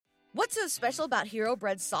What's so special about Hero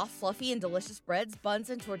Bread's soft, fluffy, and delicious breads, buns,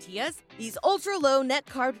 and tortillas? These ultra-low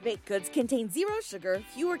net-carb baked goods contain zero sugar,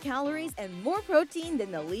 fewer calories, and more protein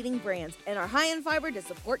than the leading brands, and are high in fiber to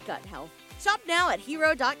support gut health. Shop now at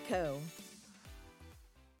hero.co.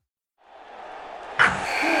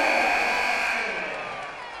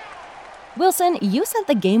 Wilson, you sent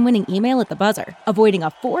the game-winning email at the buzzer, avoiding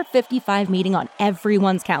a 4:55 meeting on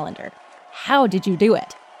everyone's calendar. How did you do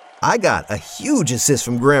it? I got a huge assist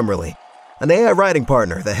from Grammarly, an AI writing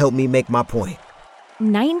partner that helped me make my point.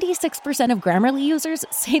 96% of Grammarly users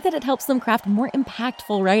say that it helps them craft more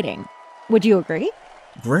impactful writing. Would you agree?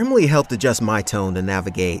 Grammarly helped adjust my tone to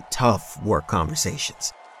navigate tough work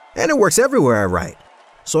conversations. And it works everywhere I write,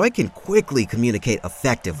 so I can quickly communicate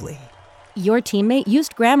effectively. Your teammate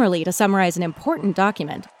used Grammarly to summarize an important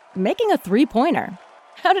document, making a 3-pointer.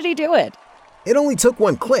 How did he do it? It only took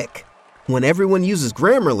one click. When everyone uses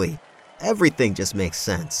Grammarly, everything just makes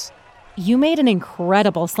sense. You made an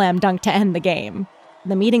incredible slam dunk to end the game.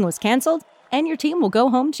 The meeting was canceled, and your team will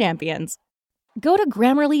go home champions. Go to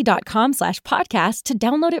Grammarly.com/podcast to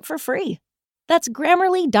download it for free. That's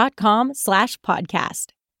Grammarly.com/podcast.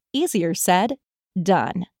 Easier said,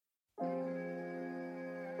 done.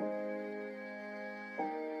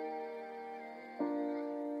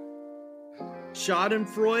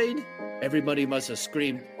 Schadenfreude? Everybody must have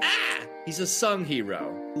screamed, "Ah! He's a sung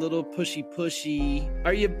hero." Little pushy.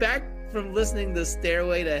 Are you back from listening to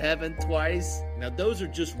Stairway to Heaven twice? Now, those are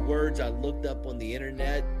just words I looked up on the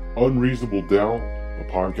internet. Unreasonable Doubt, a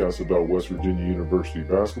podcast about West Virginia University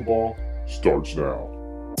basketball, starts now.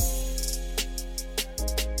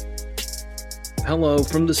 Hello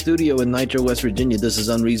from the studio in Nitro, West Virginia. This is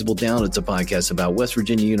Unreasonable Doubt. It's a podcast about West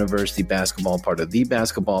Virginia University basketball, part of the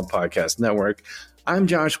Basketball Podcast Network. I'm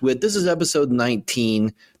Josh Witt. This is episode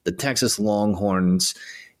 19, the Texas Longhorns,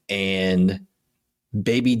 and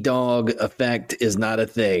baby dog effect is not a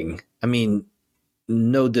thing. I mean,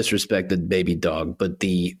 no disrespect to baby dog, but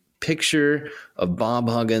the picture of Bob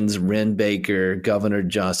Huggins, Ren Baker, Governor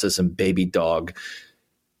Justice, and baby dog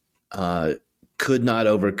could not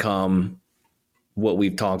overcome what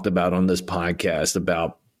we've talked about on this podcast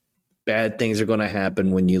about bad things are going to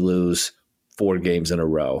happen when you lose 4 games in a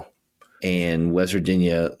row. And West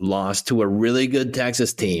Virginia lost to a really good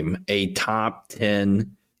Texas team, a top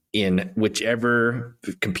 10 in whichever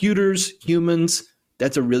computers, humans.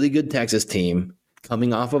 That's a really good Texas team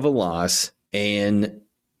coming off of a loss. And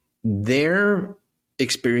their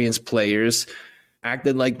experienced players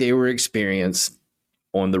acted like they were experienced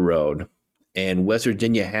on the road. And West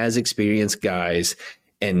Virginia has experienced guys,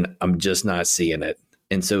 and I'm just not seeing it.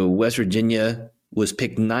 And so West Virginia was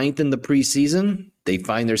picked 9th in the preseason. They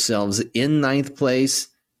find themselves in 9th place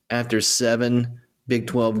after 7 Big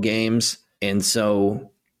 12 games. And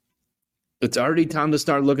so it's already time to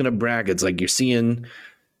start looking at brackets. Like, you're seeing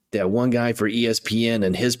that one guy for ESPN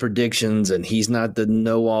and his predictions, and he's not the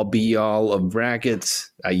know-all, be-all of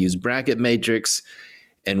brackets. I use Bracket Matrix.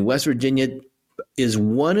 And West Virginia is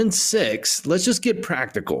 1-6. Let's just get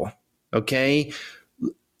practical, okay?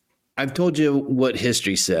 I've told you what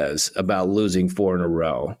history says about losing 4 in a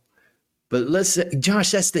row. But let's say,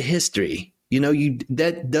 Josh, that's the history.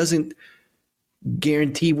 That doesn't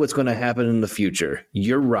guarantee what's going to happen in the future.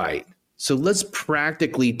 You're right. So let's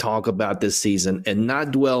practically talk about this season and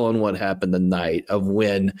not dwell on what happened the night of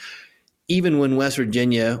even when West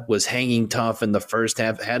Virginia was hanging tough in the first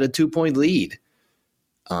half, had a 2-point lead.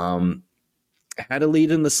 Had a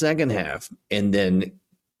lead in the second half, and then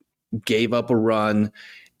gave up a run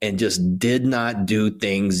and just did not do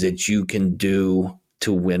things that you can do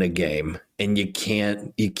to win a game. And you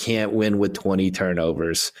can't win with 20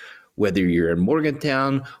 turnovers, whether you're in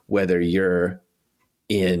Morgantown, whether you're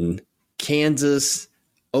in Kansas,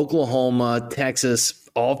 Oklahoma, Texas,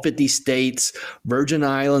 all 50 states, Virgin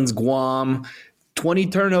Islands, Guam. 20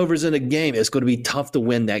 turnovers in a game, it's going to be tough to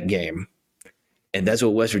win that game. And that's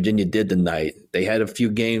what West Virginia did tonight. They had a few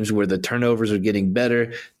games where the turnovers are getting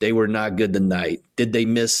better. They were not good tonight. Did they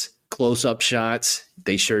miss close-up shots?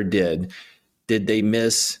 They sure did. Did they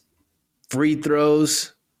miss free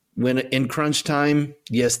throws when in crunch time?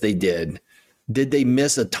 Yes, they did. Did they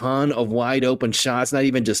miss a ton of wide-open shots, not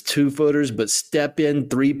even just 2-footers, but step-in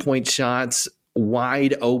 3-point shots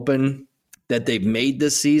wide open that they've made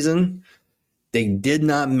this season? They did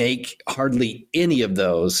not make hardly any of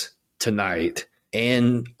those tonight.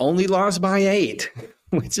 And only lost by 8,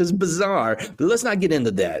 which is bizarre. But let's not get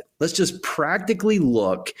into that. Let's just practically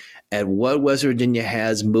look at what West Virginia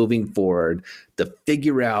has moving forward to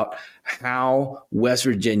figure out how West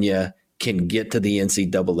Virginia can get to the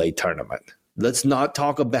NCAA tournament. Let's not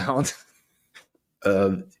talk about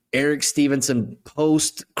Eric Stevenson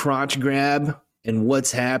post crotch grab and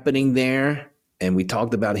what's happening there. And we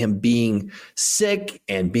talked about him being sick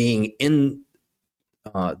and being in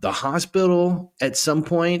the hospital at some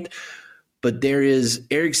point. But there is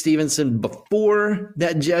Eric Stevenson before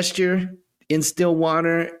that gesture in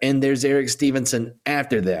Stillwater, and there's Eric Stevenson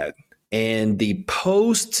after that. And the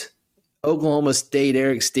post Oklahoma State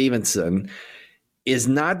Eric Stevenson is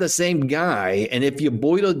not the same guy. And if you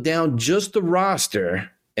boil it down just the roster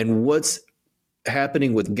and what's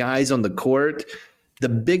happening with guys on the court, the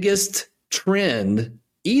biggest trend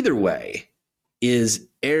either way is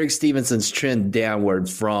Eric Stevenson's trend downward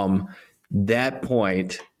from that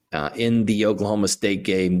point in the Oklahoma State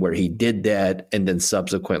game where he did that and then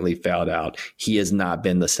subsequently fouled out. He has not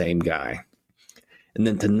been the same guy. And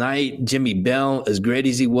then tonight, Jimmy Bell, as great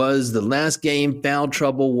as he was, the last game, foul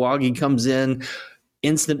trouble. Waggy comes in,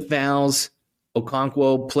 instant fouls.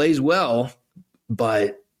 Okonkwo plays well,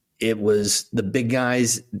 but it was the big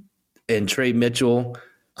guys, and Trey Mitchell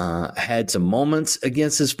had some moments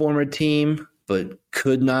against his former team, but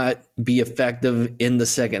could not be effective in the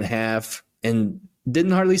second half and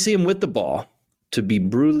didn't hardly see him with the ball. To be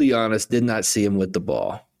brutally honest, did not see him with the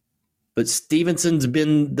ball. But Stevenson's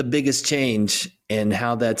been the biggest change in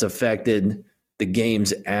how that's affected the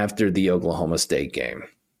games after the Oklahoma State game.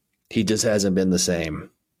 He just hasn't been the same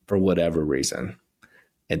for whatever reason.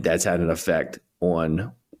 And that's had an effect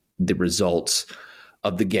on the results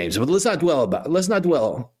of the games. But let's not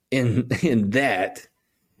dwell in that,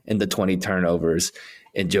 in the 20 turnovers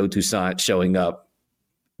and Joe Toussaint showing up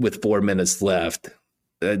with 4 minutes left.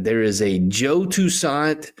 There is a Joe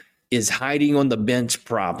Toussaint is hiding on the bench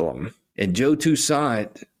problem. And Joe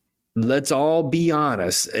Toussaint, let's all be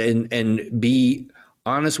honest and be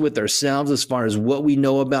honest with ourselves as far as what we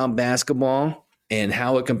know about basketball and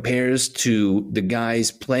how it compares to the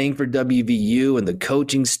guys playing for WVU and the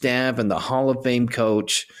coaching staff and the Hall of Fame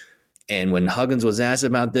coach. And when Huggins was asked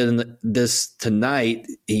about this tonight,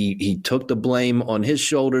 he took the blame on his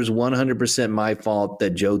shoulders, 100% my fault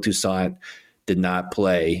that Joe Toussaint did not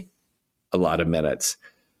play a lot of minutes.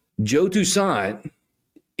 Joe Toussaint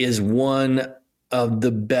is one of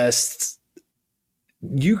the best,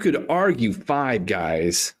 you could argue 5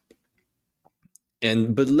 guys,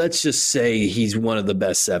 but let's just say he's one of the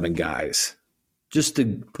best 7 guys, just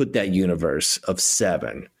to put that universe of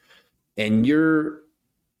 7. And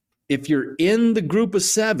if you're in the group of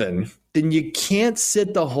 7, then you can't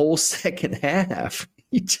sit the whole second half.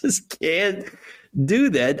 You just can't do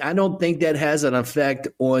that. I don't think that has an effect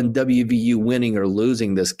on WVU winning or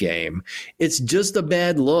losing this game. It's just a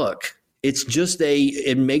bad look. It's just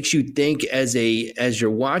it makes you think as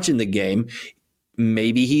you're watching the game,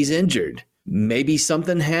 maybe he's injured. Maybe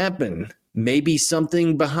something happened. Maybe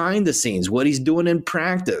something behind the scenes, what he's doing in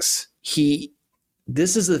practice.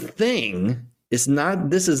 This is a thing.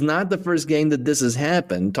 This is not the first game that this has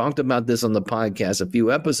happened. Talked about this on the podcast a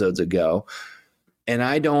few episodes ago. And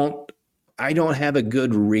I don't have a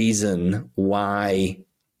good reason why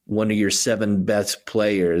one of your 7 best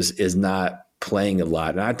players is not playing a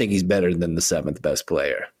lot. And I think he's better than the 7th best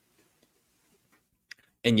player.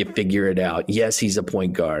 And you figure it out. Yes, he's a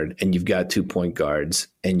point guard, and you've got 2 point guards,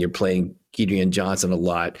 and you're playing Kedrian Johnson a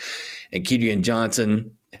lot. And Kedrian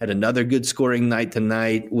Johnson had another good scoring night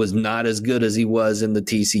tonight, was not as good as he was in the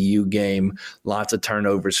TCU game. Lots of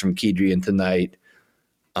turnovers from Kedrian tonight.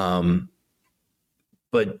 But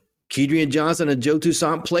Kedrian Johnson and Joe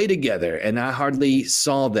Toussaint play together, and I hardly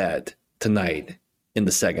saw that tonight in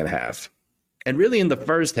the second half. And really in the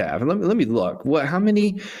first half. Let me look. How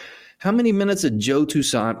many minutes did Joe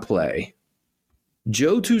Toussaint play?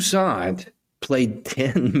 Joe Toussaint played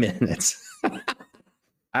 10 minutes.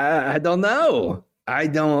 I don't know. I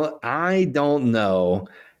don't know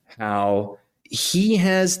how he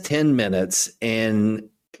has 10 minutes, and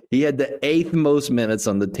he had the 8th most minutes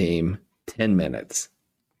on the team, 10 minutes.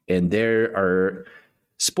 And there are,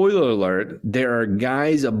 spoiler alert, there are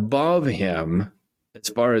guys above him as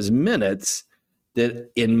far as minutes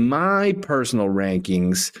that in my personal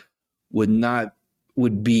rankings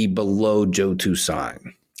would be below Joe Toussaint.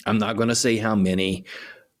 I'm not going to say how many,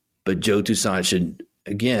 but Joe Toussaint should,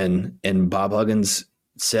 again, and Bob Huggins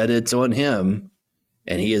said it's on him,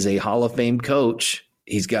 and he is a Hall of Fame coach.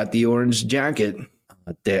 He's got the orange jacket.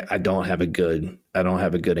 I don't have a good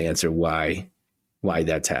answer why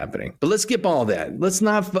that's happening. But let's skip all that.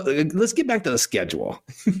 Let's get back to the schedule.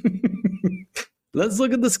 Let's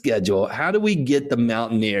look at the schedule. How do we get the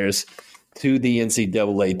Mountaineers to the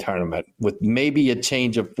NCAA tournament with maybe a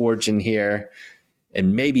change of fortune here,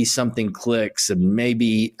 and maybe something clicks, and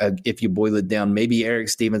maybe if you boil it down, maybe Eric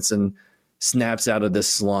Stevenson snaps out of this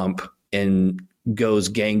slump and goes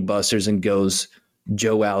gangbusters and goes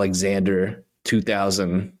Joe Alexander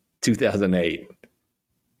 2008.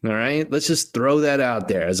 All right, let's just throw that out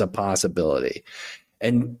there as a possibility.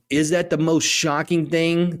 And is that the most shocking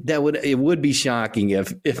thing? It would be shocking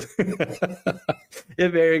if if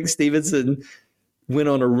Eric Stevenson went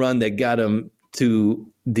on a run that got him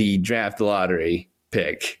to the draft lottery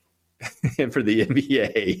pick for the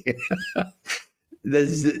NBA.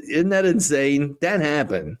 Isn't that insane? That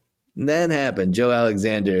happened. Joe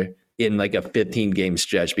Alexander, in like a 15-game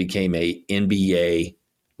stretch, became a NBA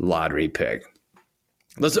lottery pick.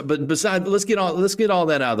 Let's get all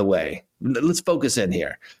that out of the way. Let's focus in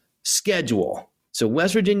here. Schedule. So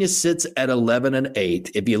West Virginia sits at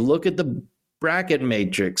 11-8. If you look at the bracket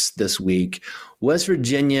matrix this week, West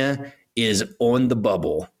Virginia is on the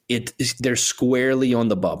bubble. They're squarely on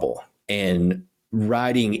the bubble and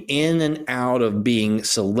riding in and out of being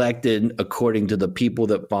selected according to the people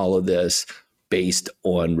that follow this based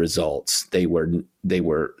on results. They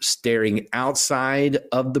were staring outside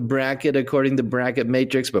of the bracket according to bracket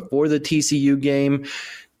matrix before the TCU game.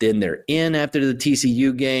 Then they're in after the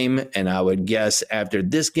TCU game, and I would guess after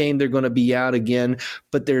this game they're going to be out again,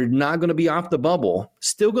 but they're not going to be off the bubble.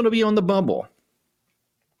 Still going to be on the bubble.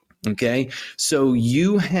 Okay, so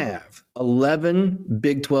you have 11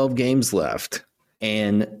 Big 12 games left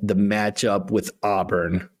and the matchup with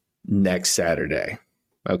Auburn next Saturday.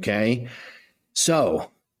 Okay, so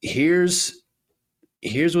here's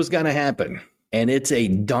what's going to happen, and it's a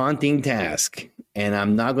daunting task. And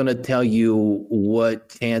I'm not going to tell you what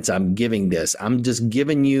chance I'm giving this. I'm just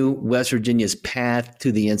giving you West Virginia's path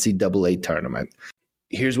to the NCAA tournament.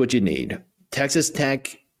 Here's what you need. Texas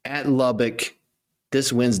Tech at Lubbock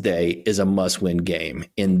this Wednesday is a must-win game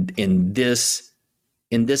in this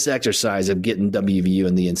exercise of getting WVU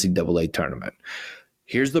in the NCAA tournament.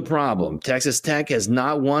 Here's the problem. Texas Tech has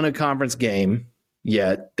not won a conference game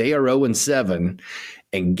yet. They are 0-7.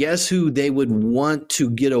 And guess who they would want to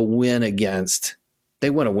get a win against? They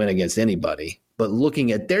want to win against anybody. But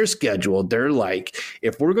looking at their schedule, they're like,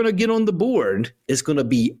 if we're going to get on the board, it's going to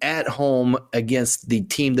be at home against the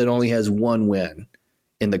team that only has one win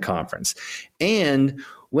in the conference. And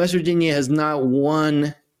West Virginia has not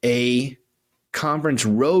won a conference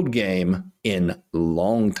road game in a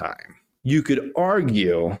long time. You could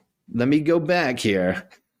argue, let me go back here,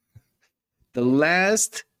 the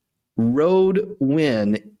last road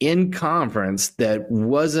win in conference that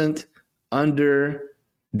wasn't under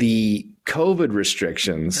the COVID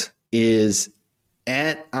restrictions is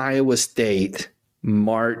at Iowa State,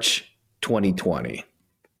 March 2020.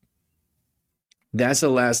 That's the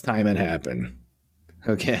last time it happened.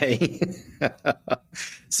 Okay.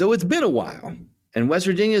 So it's been a while, and West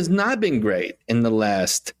Virginia has not been great in the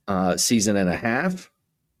last season and a half.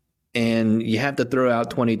 And you have to throw out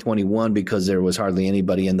 2021 because there was hardly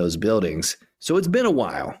anybody in those buildings. So it's been a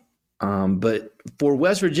while. But for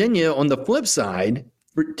West Virginia, on the flip side,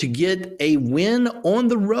 to get a win on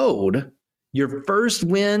the road, your first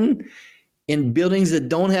win in buildings that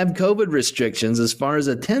don't have COVID restrictions as far as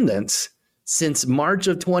attendance since March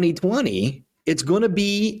of 2020, it's going to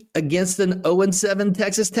be against an 0-7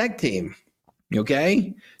 Texas Tech team.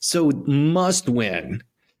 Okay? So must win.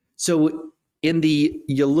 So in the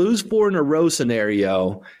you lose 4 in a row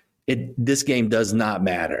scenario, this game does not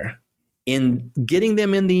matter. In getting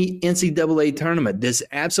them in the NCAA tournament, this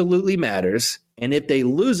absolutely matters. And if they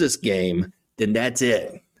lose this game, then that's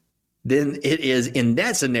it. Then it is, in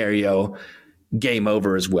that scenario, game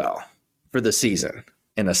over as well for the season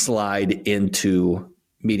and a slide into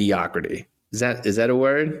mediocrity. Is that a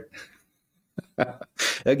word?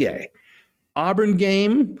 Okay. Auburn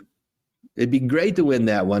game, it'd be great to win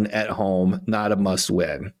that one at home, not a must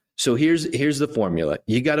win. So here's the formula.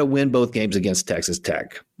 You got to win both games against Texas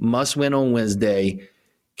Tech. Must win on Wednesday.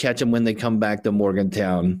 Catch them when they come back to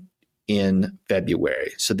Morgantown in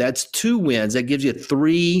February. So that's 2 wins. That gives you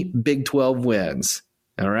 3 Big 12 wins.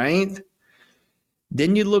 All right?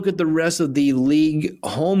 Then you look at the rest of the league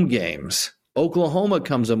home games. Oklahoma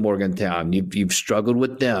comes to Morgantown. You've struggled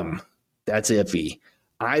with them. That's iffy.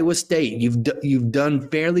 Iowa State, you've done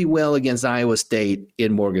fairly well against Iowa State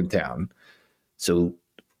in Morgantown. So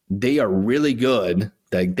they are really good.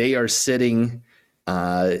 Like, they are sitting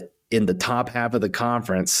in the top half of the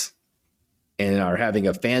conference and are having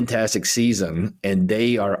a fantastic season, and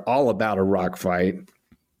they are all about a rock fight.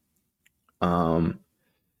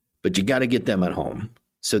 But you got to get them at home.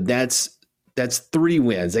 So that's 3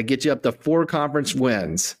 wins. That gets you up to 4 conference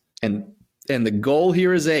wins. And the goal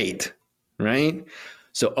here is 8, right?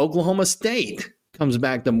 So Oklahoma State comes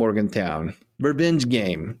back to Morgantown. Revenge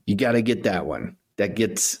game. You got to get that one. That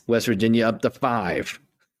gets West Virginia up to 5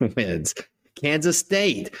 wins. Kansas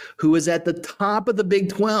State, who is at the top of the Big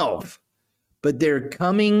 12, but they're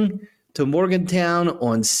coming to Morgantown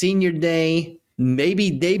on senior day. Maybe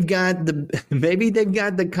they've got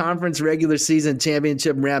the conference regular season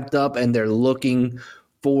championship wrapped up, and they're looking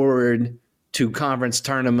forward to conference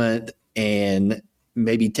tournament and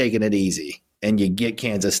maybe taking it easy. And you get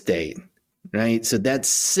Kansas State, right? So that's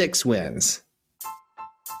 6 wins.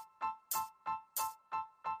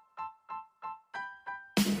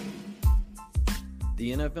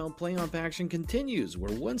 The NFL playoff action continues.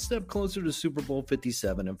 We're one step closer to Super Bowl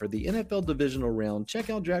 57, and for the NFL divisional round, check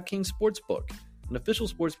out DraftKings Sportsbook, an official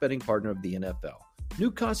sports betting partner of the NFL. New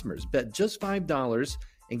customers bet just $5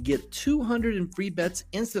 and get 200 in free bets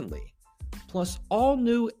instantly. Plus, all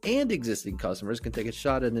new and existing customers can take a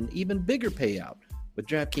shot at an even bigger payout with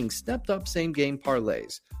DraftKings stepped-up same-game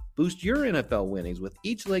parlays. Boost your NFL winnings with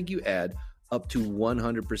each leg you add up to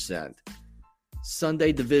 100%.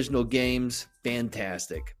 Sunday divisional games,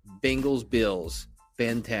 fantastic. Bengals, Bills,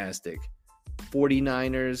 fantastic.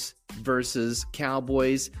 49ers versus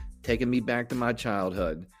Cowboys, taking me back to my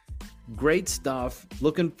childhood. Great stuff.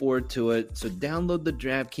 Looking forward to it. So download the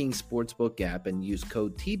DraftKings Sportsbook app and use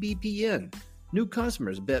code TBPN. New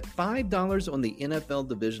customers bet $5 on the NFL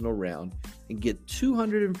divisional round and get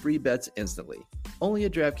 200 in free bets instantly. Only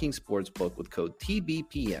at DraftKings Sportsbook with code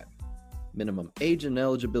TBPN. Minimum age and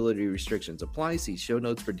eligibility restrictions apply. See show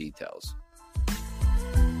notes for details.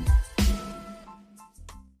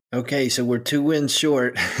 Okay, so we're 2 wins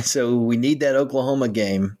short. So we need that Oklahoma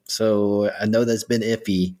game. So I know that's been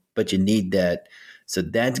iffy, but you need that. So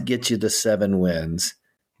that gets you to 7 wins.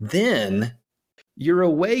 Then your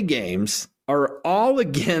away games are all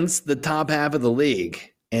against the top half of the league.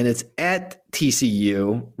 And it's at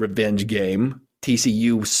TCU, revenge game.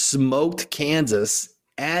 TCU smoked Kansas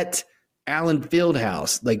at Allen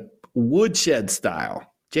Fieldhouse, like woodshed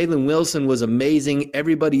style. Jalen Wilson was amazing.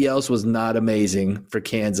 Everybody else was not amazing for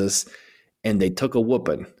Kansas. And they took a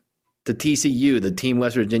whooping to TCU, the team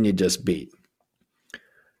West Virginia just beat.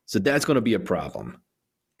 So that's going to be a problem.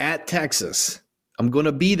 At Texas, I'm going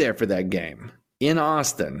to be there for that game. In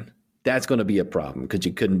Austin, that's going to be a problem because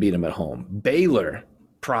you couldn't beat them at home. Baylor,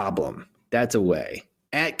 problem. That's away.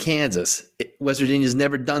 At Kansas, West Virginia's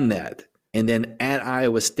never done that. And then at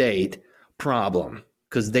Iowa State, problem,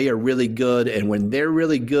 because they are really good. And when they're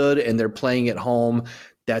really good and they're playing at home,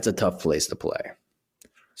 that's a tough place to play.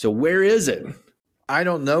 So where is it? I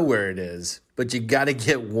don't know where it is, but you got to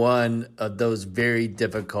get one of those very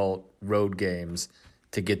difficult road games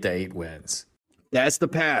to get to 8 wins. That's the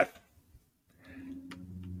path.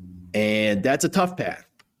 And that's a tough path.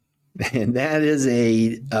 And that is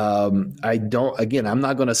I'm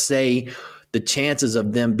not going to say the chances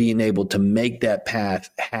of them being able to make that path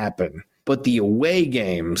happen. But the away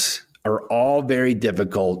games are all very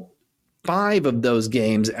difficult. 5 of those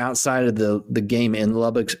games outside of the game in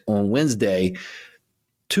Lubbock on Wednesday,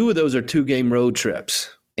 2 of those are 2-game road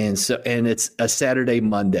trips. And it's a Saturday,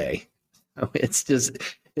 Monday.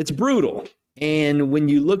 It's brutal. And when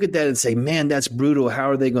you look at that and say, man, that's brutal, how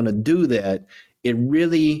are they going to do that? It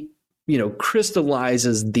really,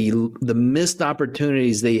 crystallizes the missed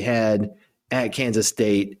opportunities they had at Kansas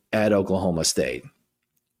State, at Oklahoma State.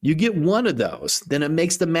 You get one of those, then it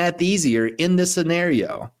makes the math easier in this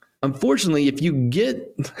scenario. Unfortunately, if you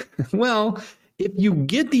get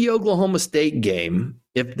the Oklahoma State game,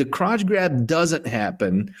 if the crotch grab doesn't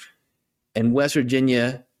happen and West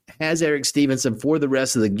Virginia has Eric Stevenson for the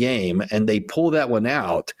rest of the game and they pull that one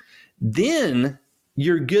out, then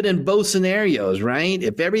you're good in both scenarios, right?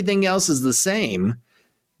 If everything else is the same,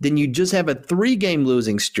 then you just have a 3-game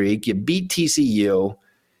losing streak. You beat TCU,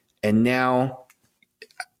 and now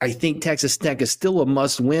I think Texas Tech is still a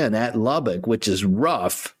must-win at Lubbock, which is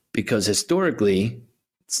rough because historically,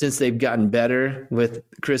 since they've gotten better with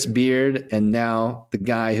Chris Beard and now the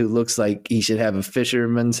guy who looks like he should have a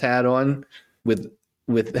fisherman's hat on with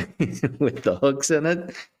with the hooks in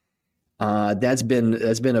it, that's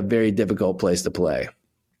been a very difficult place to play.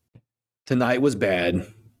 Tonight was bad.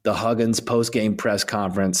 The Huggins post-game press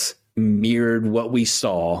conference mirrored what we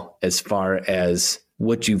saw as far as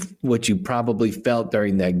what you probably felt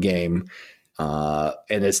during that game, and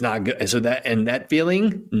it's not good. So that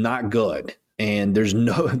feeling, not good. And there's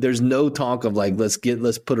no talk of like let's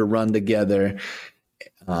put a run together.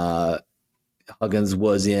 Huggins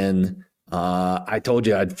was in. I told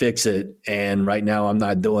you I'd fix it, and right now I'm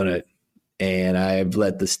not doing it, and I've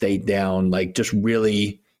let the state down. Like just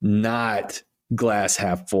really not glass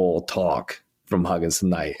half full talk from Huggins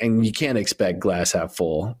tonight, and you can't expect glass half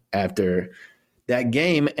full after that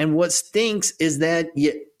game. And what stinks is that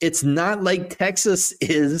it's not like Texas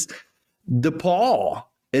is DePaul.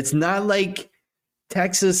 It's not like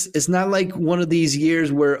Texas. It's not like one of these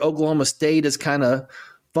years where Oklahoma State is kind of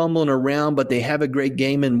fumbling around, but they have a great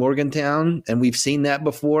game in Morgantown, and we've seen that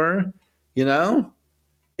before.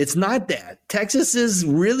 It's not that. Texas is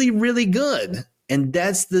really, really good, and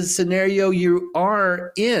that's the scenario you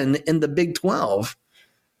are in the Big 12.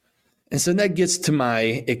 And so that gets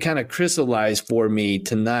to it kind of crystallized for me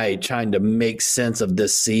tonight, trying to make sense of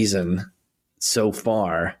this season so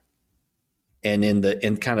far. And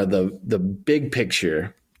in kind of the big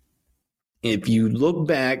picture, if you look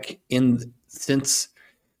back in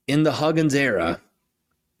the Huggins era,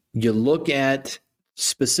 you look at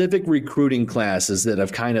specific recruiting classes that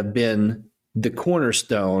have kind of been the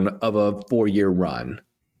cornerstone of a 4-year run.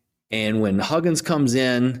 And when Huggins comes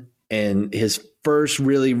in and his first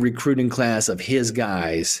really recruiting class of his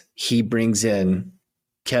guys, he brings in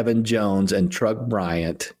Kevin Jones and Truck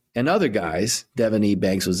Bryant and other guys. Devin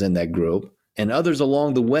Ebanks was in that group and others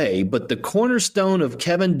along the way. But the cornerstone of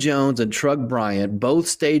Kevin Jones and Truck Bryant both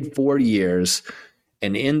stayed 4 years.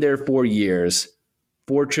 And in their 4 years,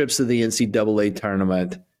 4 trips to the NCAA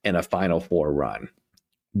tournament and a Final Four run.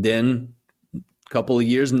 Then a couple of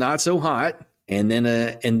years not so hot, and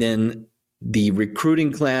then the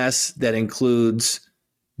recruiting class that includes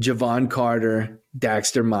Javon Carter,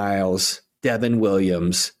 Daxter Miles, Devin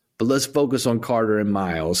Williams. But let's focus on Carter and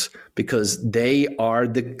Miles because they are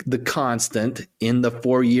the constant in the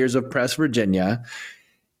 4 years of Press Virginia.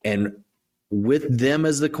 And with them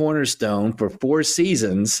as the cornerstone for 4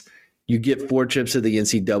 seasons, you get 4 trips to the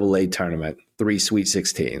NCAA tournament, 3 Sweet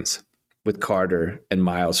 16s with Carter and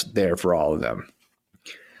Miles there for all of them.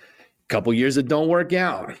 A couple years that don't work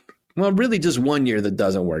out. Well, really just 1 year that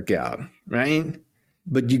doesn't work out, right?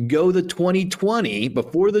 But you go to 2020,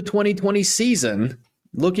 before the 2020 season,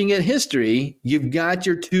 looking at history, you've got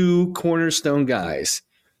your 2 cornerstone guys.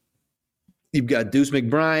 You've got Deuce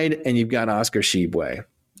McBride and you've got Oscar Tshiebwe.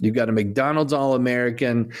 You've got a McDonald's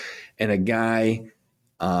All-American and a guy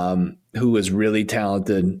who was really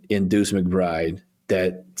talented in Deuce McBride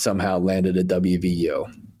that somehow landed at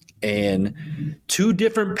WVU. And 2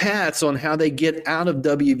 different paths on how they get out of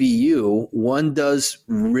WVU. One does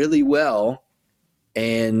really well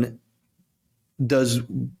and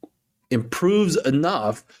improves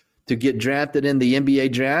enough to get drafted in the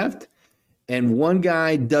NBA draft. And one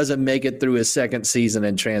guy doesn't make it through his second season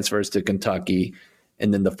and transfers to Kentucky.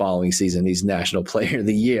 And then the following season, he's National Player of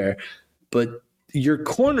the Year. But your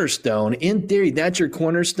cornerstone, in theory, that's your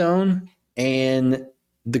cornerstone. And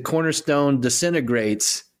the cornerstone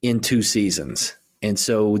disintegrates in 2 seasons. And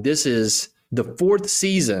so this is the 4th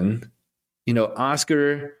season.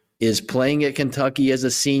 Oscar is playing at Kentucky as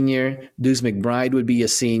a senior. Deuce McBride would be a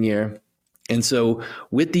senior. And so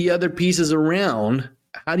with the other pieces around,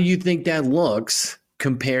 how do you think that looks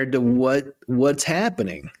compared to what's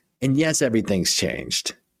happening? And yes, everything's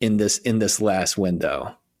changed in this last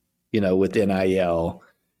window, with NIL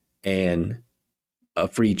and a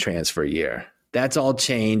free transfer year. That's all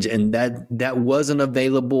changed, and that wasn't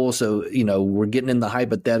available. So, we're getting in the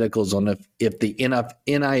hypotheticals on if the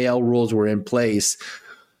NIL rules were in place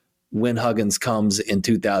when Huggins comes in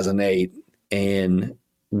 2008 and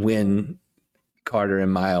when Carter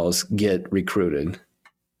and Miles get recruited.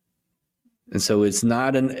 And so it's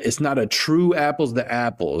not a true apples to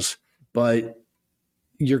apples, but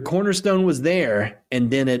your cornerstone was there and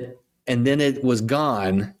then it was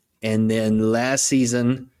gone. And then last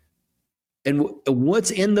season, and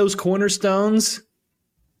what's in those cornerstones?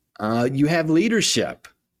 You have leadership.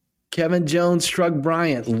 Kevin Jones, Truck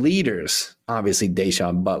Bryant, leaders. Obviously,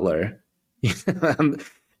 Deshaun Butler.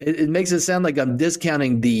 It makes it sound like I'm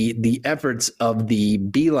discounting the efforts of the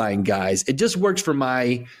Beeline guys. It just works for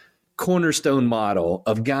my cornerstone model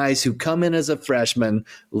of guys who come in as a freshman,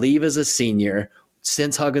 leave as a senior,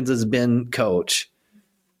 since Huggins has been coach,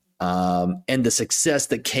 and the success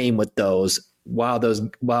that came with those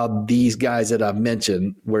while these guys that I've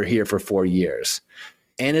mentioned were here for 4 years.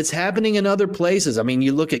 And it's happening in other places. I mean,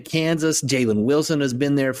 you look at Kansas, Jalen Wilson has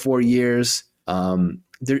been there 4 years.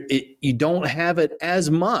 You don't have it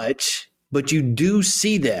as much, but you do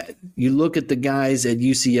see that. You look at the guys at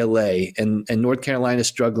UCLA and North Carolina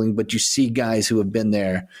struggling, but you see guys who have been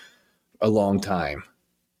there a long time.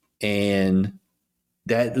 And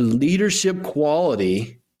that leadership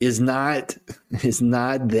quality is not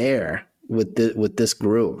there with this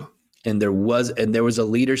group. And there was a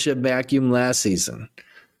leadership vacuum last season.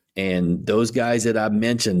 And those guys that I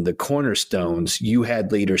mentioned, the cornerstones, you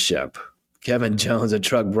had leadership. Kevin Jones and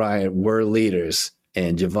Truck Bryant were leaders,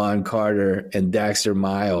 and Javon Carter and Daxter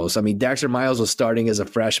Miles. I mean, Daxter Miles was starting as a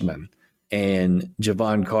freshman, and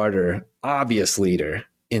Javon Carter, obvious leader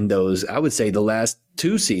in those, I would say the last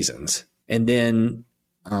 2 seasons. And then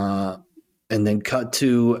cut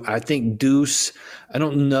to, I think, Deuce. I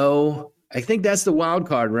don't know. I think that's the wild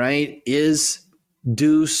card, right? Is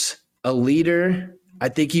Deuce a leader? I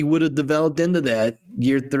think he would have developed into that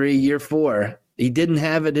year 3, year 4. He didn't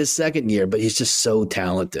have it his second year, but he's just so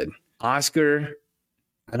talented. Oscar,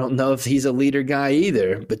 I don't know if he's a leader guy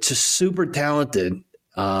either, but just super talented.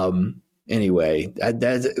 Anyway,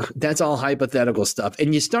 that's all hypothetical stuff.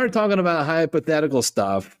 And you start talking about hypothetical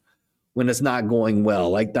stuff when it's not going well.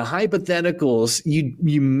 Like the hypotheticals,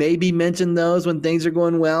 you maybe mention those when things are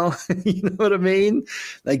going well. You know what I mean?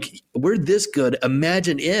 Like, we're this good.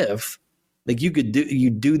 Imagine if, like, you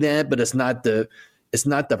do that, but it's not the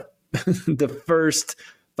the first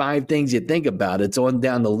 5 things you think about. It's on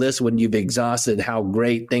down the list when you've exhausted how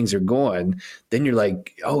great things are going. Then you're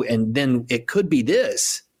like, oh, and then it could be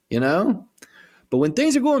this, you know? But when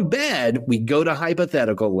things are going bad, we go to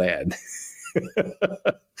hypothetical land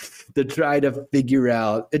to try to figure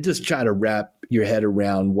out and just try to wrap your head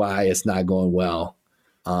around why it's not going well.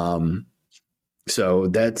 So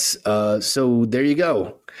that's so there you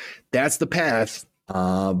go. That's the path.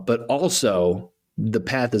 But also the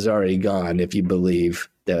path is already gone if you believe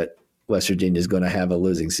that West Virginia is going to have a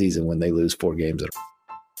losing season when they lose 4 games.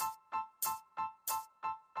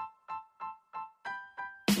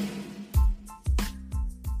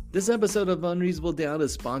 This episode of Unreasonable Doubt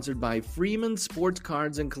is sponsored by Freeman Sports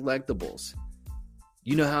Cards and Collectibles.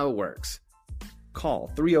 You know how it works.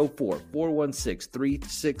 Call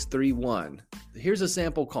 304-416-3631. Here's a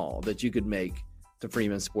sample call that you could make to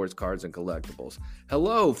Freeman Sports Cards and Collectibles.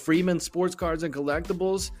 Hello, Freeman Sports Cards and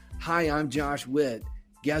Collectibles. Hi, I'm Josh Witt.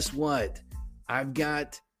 Guess what? I've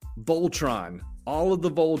got Voltron, all of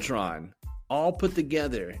the Voltron, all put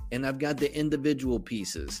together, and I've got the individual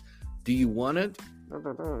pieces. Do you want it?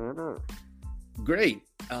 Great.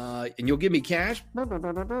 And you'll give me cash?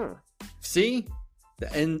 See?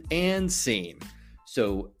 And seen.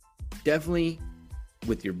 So definitely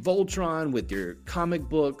with your Voltron, with your comic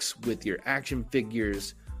books, with your action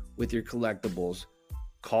figures, with your collectibles,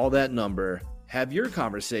 call that number, have your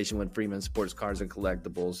conversation with Freeman Sports Cards and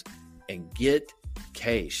Collectibles, and get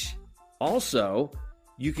cash. Also,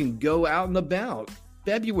 you can go out and about.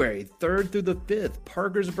 February 3rd through the 5th,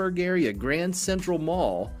 Parkersburg area, Grand Central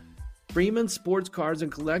Mall. Freeman Sports Cards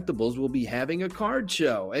and Collectibles will be having a card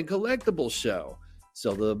show and collectibles show.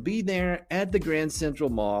 So they'll be there at the Grand Central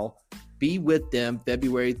Mall. Be with them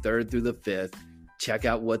February 3rd through the 5th. Check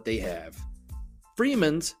out what they have.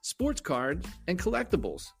 Freeman's Sports Cards and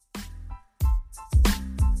Collectibles.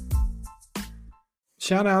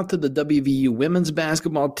 Shout out to the WVU women's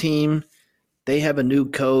basketball team. They have a new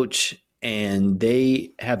coach, and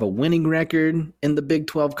they have a winning record in the Big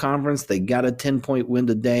 12 Conference. They got a 10-point win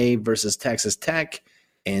today versus Texas Tech.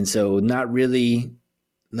 And so not really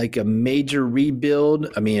like a major rebuild.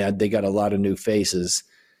 I mean, they got a lot of new faces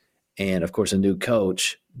and, of course, a new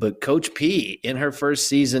coach. But Coach P, in her first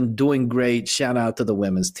season, doing great. Shout out to the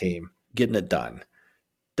women's team, getting it done.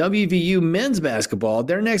 WVU men's basketball,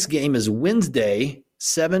 their next game is Wednesday,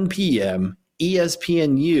 7 p.m.,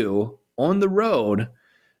 ESPNU on the road.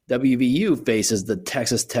 WVU faces the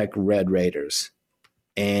Texas Tech Red Raiders.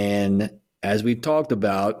 And as we've talked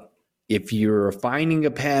about, if you're finding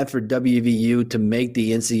a path for WVU to make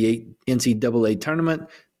the NCAA tournament,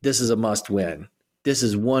 this is a must win. This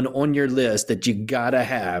is one on your list that you got to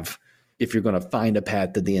have if you're going to find a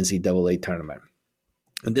path to the NCAA tournament.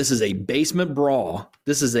 And this is a basement brawl.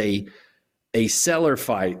 This is a cellar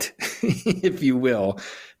fight, if you will.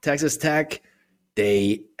 Texas Tech,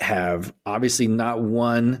 they have obviously not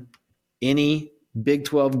won any Big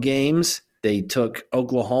 12 games. They took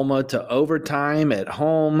Oklahoma to overtime at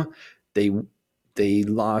home. They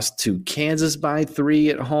lost to Kansas by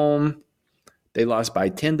 3 at home. They lost by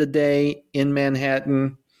 10 today in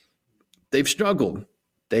Manhattan. They've struggled.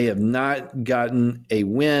 They have not gotten a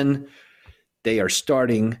win. They are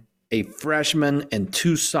starting a freshman and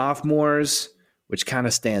 2 sophomores, which kind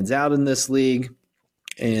of stands out in this league.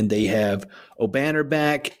 And they have O'Banner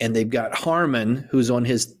back, and they've got Harmon, who's on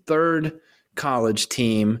his 3rd college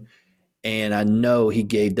team. And I know he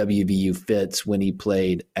gave WVU fits when he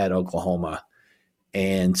played at Oklahoma.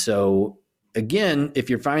 And so, again, if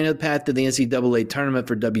you're finding a path to the NCAA tournament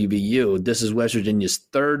for WVU, this is West Virginia's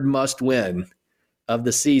 3rd must-win of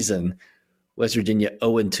the season. West Virginia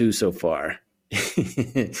 0-2 so far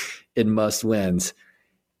in must-wins.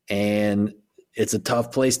 And it's a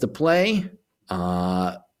tough place to play.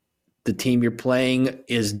 The team you're playing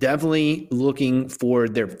is definitely looking for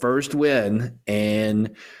their first win.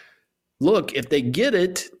 And look, if they get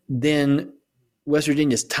it, then West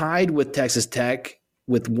Virginia's tied with Texas Tech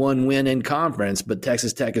with one win in conference, but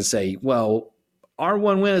Texas Tech can say, well, our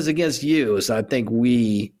one win is against you, so I think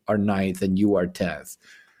we are 9th and you are 10th.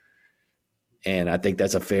 And I think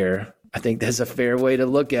that's a fair way to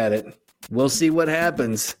look at it. We'll see what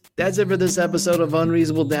happens. That's it for this episode of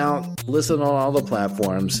Unreasonable Doubt. Listen on all the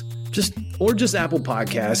platforms. Just Apple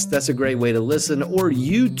Podcasts. That's a great way to listen. Or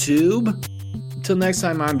YouTube. Until next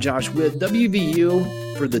time, I'm Josh with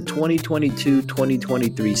WVU for the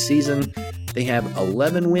 2022-2023 season. They have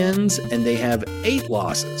 11 wins and they have 8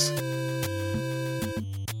 losses.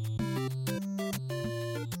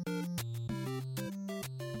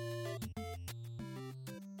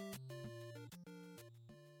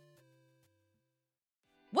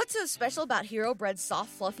 What's so special about Hero Bread's soft,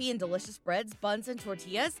 fluffy, and delicious breads, buns, and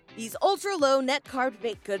tortillas? These ultra-low net-carb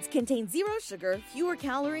baked goods contain 0 sugar, fewer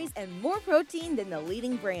calories, and more protein than the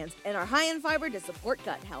leading brands, and are high in fiber to support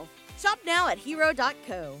gut health. Shop now at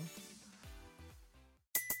Hero.co.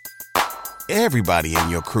 Everybody in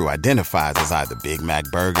your crew identifies as either Big Mac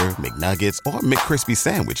Burger, McNuggets, or McCrispy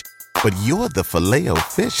Sandwich, but you're the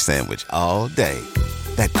Filet-O-Fish Sandwich all day.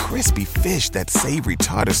 That crispy fish, that savory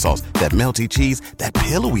tartar sauce, that melty cheese, that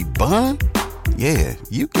pillowy bun. Yeah,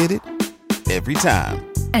 you get it. Every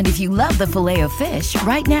time. And if you love the Filet-O-Fish,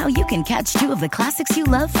 right now you can catch 2 of the classics you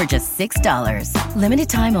love for just $6. Limited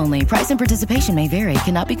time only. Price and participation may vary.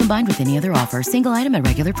 Cannot be combined with any other offer. Single item at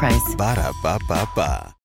regular price. Ba-da-ba-ba-ba.